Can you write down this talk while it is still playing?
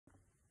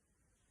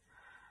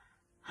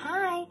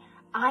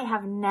I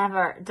have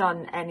never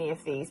done any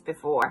of these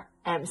before,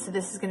 so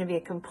this is going to be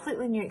a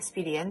completely new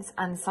experience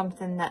and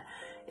something that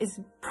is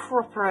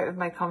proper out of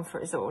my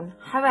comfort zone.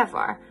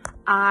 However,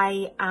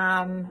 I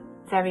am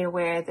very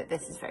aware that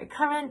this is very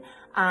current,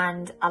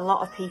 and a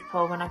lot of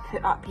people, when I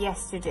put up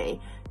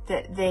yesterday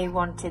that they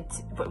wanted,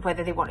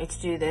 whether they wanted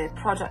to do the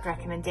product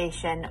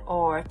recommendation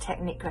or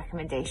technique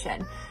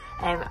recommendation,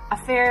 a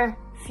fair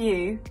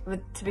few,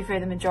 to be fair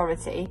the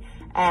majority,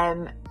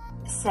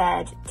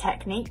 said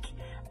technique.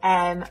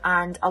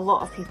 And a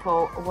lot of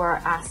people were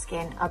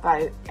asking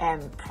about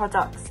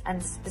products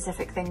and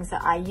specific things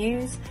that I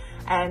use.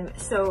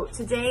 So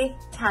today,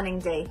 tanning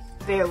day,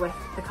 bear with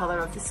the colour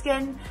of the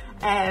skin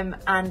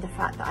and the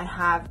fact that I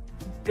have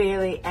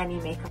barely any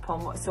makeup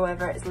on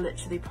whatsoever. It's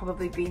literally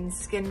probably been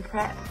skin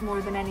prep more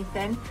than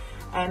anything.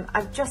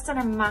 I've just done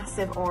a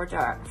massive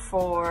order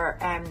for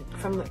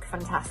from Look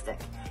Fantastic.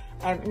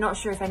 Not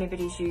sure if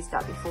anybody's used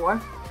that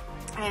before.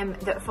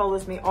 That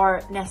follows me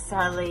or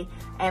necessarily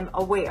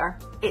aware.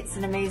 It's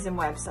an amazing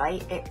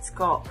website. It's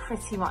got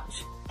pretty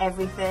much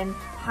everything,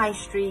 high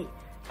street,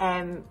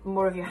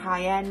 more of your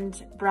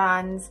high-end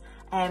brands,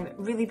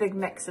 really big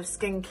mix of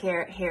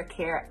skincare, hair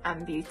care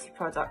and beauty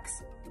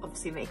products,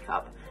 obviously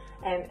makeup.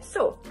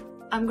 So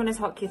I'm going to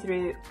talk you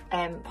through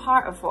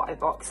part of what I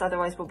bought, because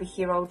otherwise we'll be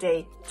here all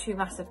day. 2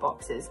 massive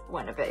boxes,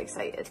 went a bit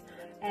excited.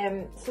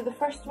 So the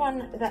first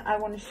one that I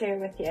want to share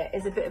with you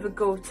is a bit of a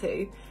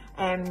go-to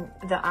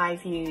that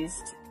I've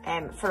used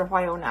for a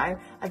while now.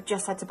 I've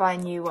just had to buy a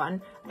new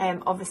one.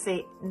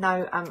 Obviously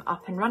now I'm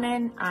up and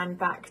running and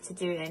back to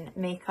doing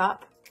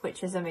makeup,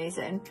 which is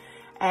amazing.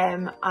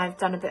 I've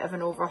done a bit of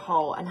an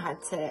overhaul and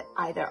had to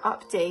either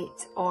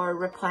update or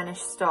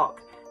replenish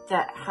stock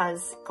that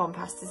has gone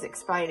past its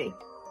expiry.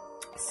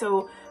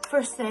 So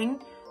first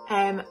thing,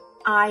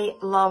 I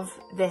love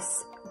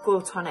this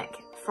glow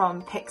tonic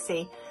from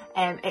Pixi.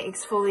 It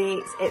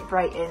exfoliates, it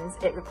brightens,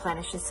 it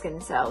replenishes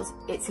skin cells.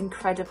 It's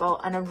incredible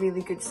and a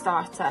really good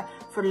starter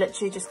for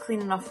literally just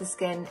cleaning off the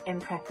skin in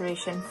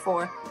preparation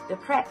for the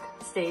prep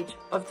stage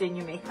of doing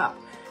your makeup.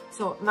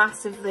 So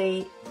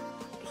massively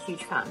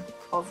huge fan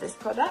of this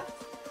product.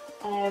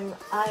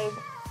 I've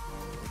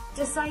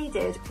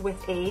decided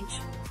with age,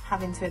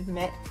 having to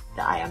admit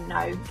that I am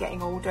now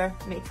getting older,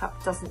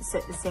 makeup doesn't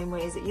sit the same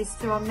way as it used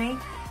to on me.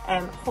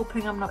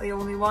 Hoping I'm not the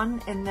only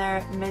one in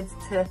their mid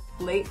to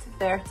late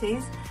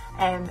 30s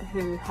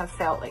who have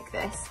felt like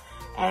this.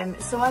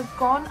 So I've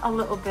gone a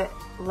little bit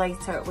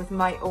lighter with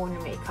my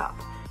own makeup.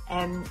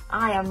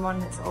 I am one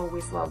that's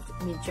always loved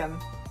medium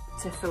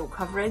to full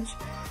coverage.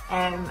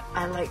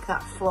 I like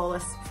that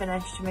flawless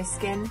finish to my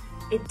skin.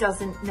 It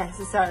doesn't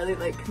necessarily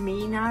like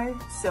me now,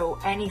 so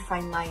any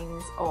fine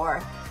lines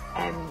or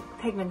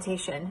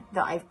pigmentation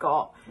that I've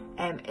got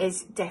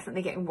is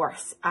definitely getting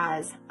worse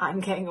as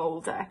I'm getting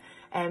older.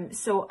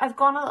 So I've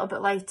gone a little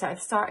bit lighter.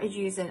 I've started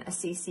using a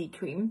CC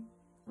cream,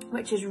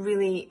 which is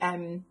really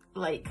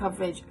light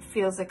coverage,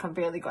 feels like I've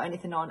barely got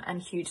anything on, and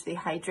hugely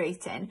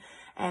hydrating.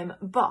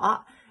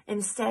 But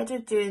instead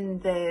of doing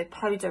the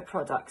powder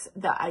products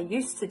that I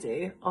used to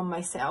do on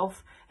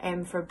myself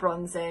for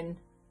bronzing,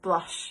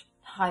 blush,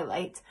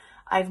 highlight,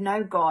 I've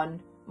now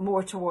gone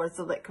more towards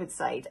the liquid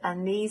side,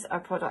 and these are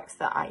products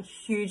that I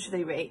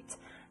hugely rate,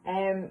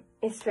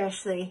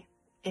 especially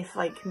if,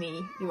 like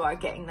me, you are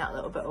getting that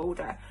little bit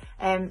older.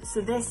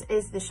 So this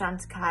is the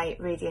Chantecaille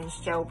Radiance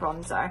Gel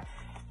Bronzer.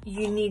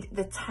 You need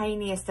the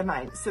tiniest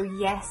amount. So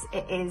yes,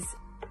 it is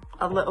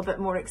a little bit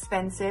more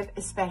expensive,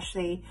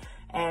 especially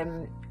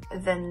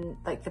than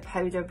like the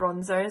powder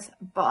bronzers,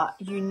 but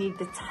you need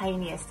the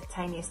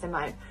tiniest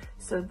amount.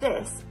 So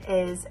this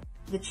is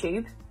the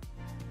tube,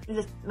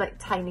 like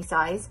tiny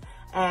size,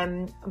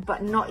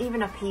 but not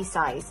even a pea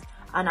size.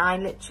 And I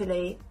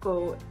literally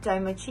go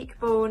down my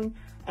cheekbone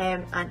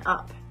and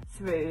up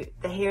through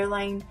the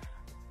hairline,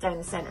 down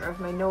the centre of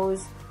my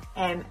nose,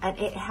 and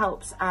it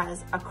helps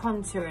as a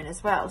contouring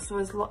as well.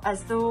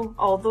 So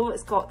although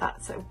it's got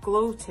that sort of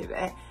glow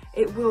to it,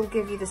 it will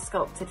give you the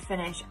sculpted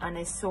finish and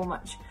is so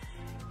much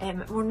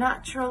more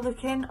natural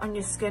looking on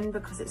your skin,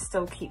 because it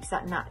still keeps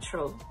that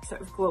natural sort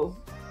of glow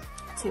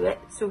to it.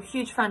 So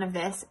huge fan of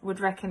this, would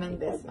recommend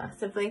this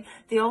massively.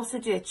 They also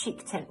do a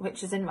cheek tint,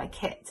 which is in my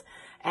kit,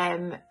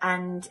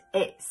 and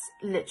it's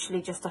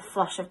literally just a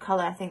flush of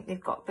colour. I think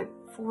they've got about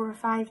 4 or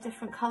 5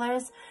 different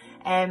colours,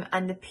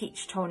 and the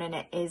peach tone in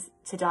it is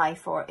to die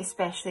for,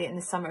 especially in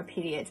the summer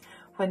period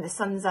when the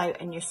sun's out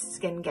and your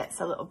skin gets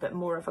a little bit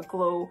more of a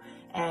glow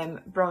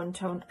brown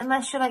tone,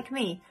 unless you're like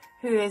me,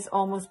 who is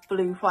almost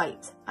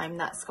blue-white. I'm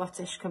that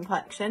Scottish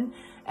complexion,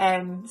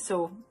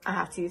 so I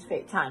have to use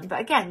fake tan, but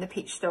again, the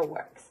peach still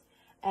works.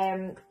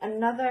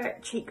 Another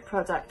cheek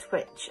product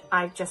which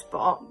I've just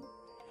bought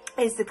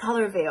is the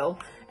Colour Veil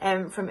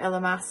from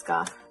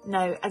Illamasqua.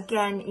 Now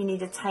again, you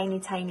need a tiny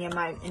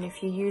amount, and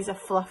if you use a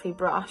fluffy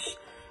brush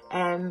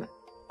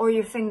or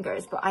your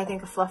fingers, but I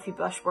think a fluffy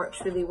brush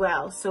works really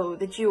well. So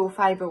the duo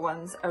fibre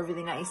ones are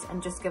really nice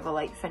and just give a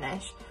light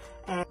finish.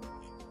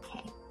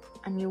 Okay,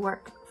 and you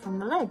work from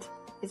the lid.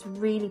 It's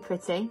really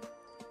pretty.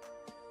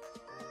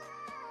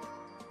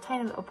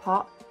 Tiny little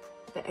pot,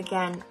 but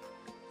again,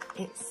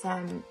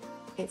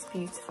 it's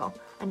beautiful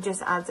and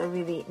just adds a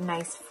really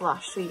nice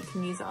flush, so you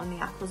can use it on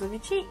the apples of your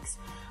cheeks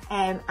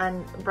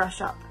and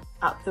brush up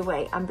the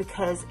way. And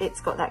because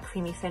it's got that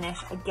creamy finish,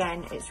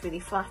 again, it's really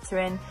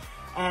flattering,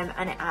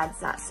 and it adds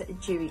that sort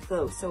of dewy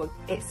glow, so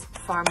it's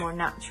far more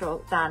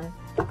natural than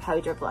a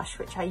powder blush,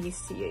 which I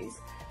used to use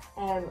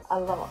a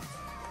lot.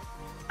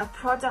 A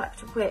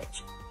product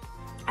which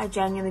I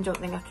genuinely don't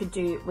think I could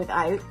do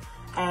without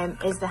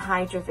is the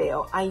Hydra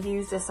Veil. I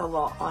use this a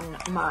lot on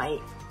my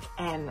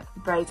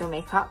bridal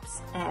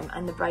makeups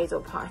and the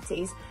bridal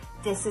parties.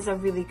 This is a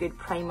really good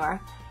primer.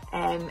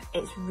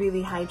 It's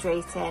really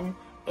hydrating.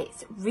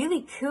 It's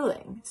really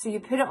cooling. So you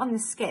put it on the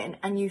skin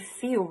and you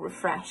feel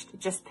refreshed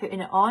just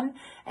putting it on,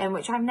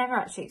 which I've never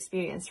actually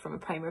experienced from a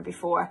primer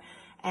before.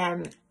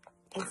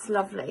 It's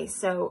lovely.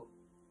 So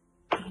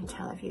you can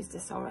tell I've used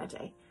this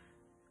already.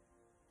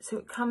 So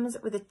it comes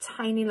with a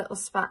tiny little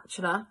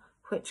spatula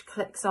which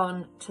clicks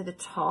on to the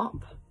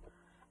top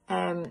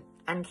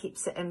and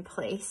keeps it in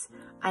place,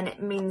 and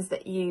it means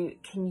that you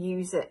can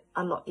use it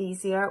a lot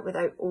easier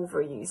without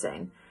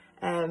overusing.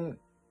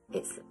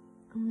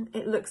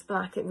 It looks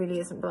black, it really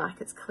isn't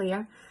black, it's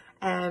clear,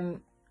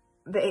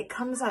 but it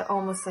comes out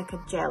almost like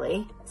a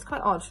jelly. It's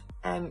quite odd.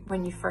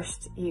 When you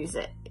first use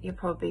it, you'll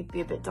probably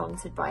be a bit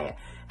daunted by it,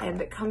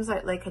 but it comes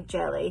out like a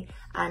jelly,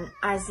 and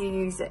as you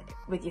use it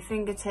with your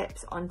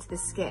fingertips onto the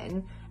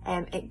skin,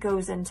 it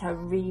goes into a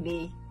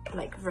really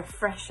like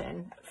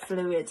refreshing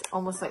fluid,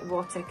 almost like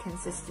water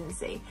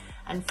consistency,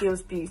 and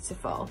feels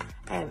beautiful.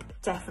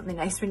 Definitely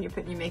nice when you're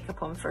putting your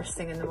makeup on first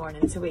thing in the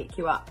morning to wake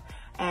you up.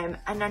 And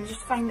I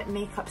just find that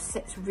makeup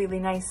sits really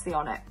nicely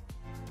on it.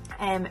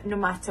 No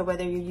matter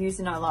whether you're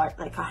using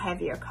like a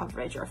heavier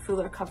coverage or a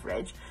fuller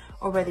coverage,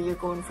 or whether you're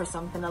going for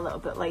something a little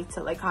bit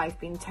lighter like I've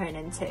been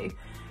turning to.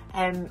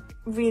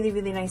 Really,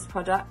 really nice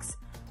products.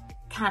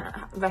 Can't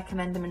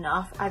recommend them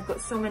enough. I've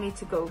got so many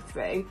to go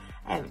through.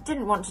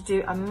 Didn't want to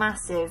do a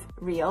massive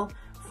reel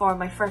for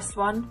my first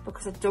one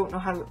because I don't know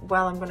how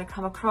well I'm going to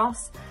come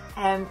across.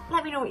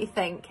 Let me know what you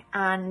think,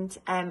 and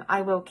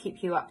I will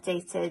keep you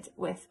updated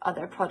with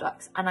other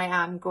products, and I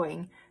am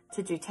going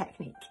to do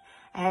Technique.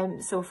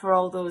 So for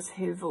all those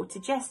who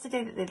voted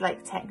yesterday that they'd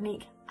like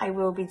Technique, I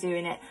will be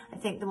doing it. I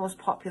think the most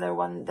popular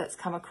one that's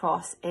come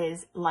across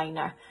is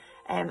liner.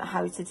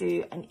 How to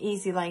do an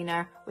easy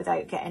liner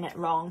without getting it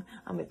wrong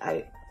and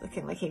without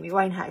looking like Amy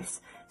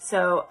Winehouse.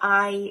 So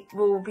I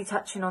will be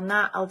touching on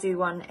that. I'll do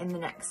one in the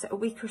next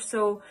week or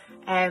so,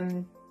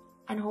 and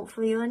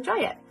hopefully you'll enjoy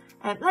it.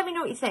 Let me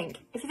know what you think.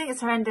 If you think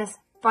it's horrendous,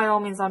 by all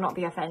means I'll not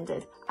be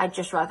offended. I'd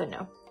just rather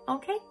know.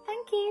 Okay,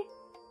 thank you.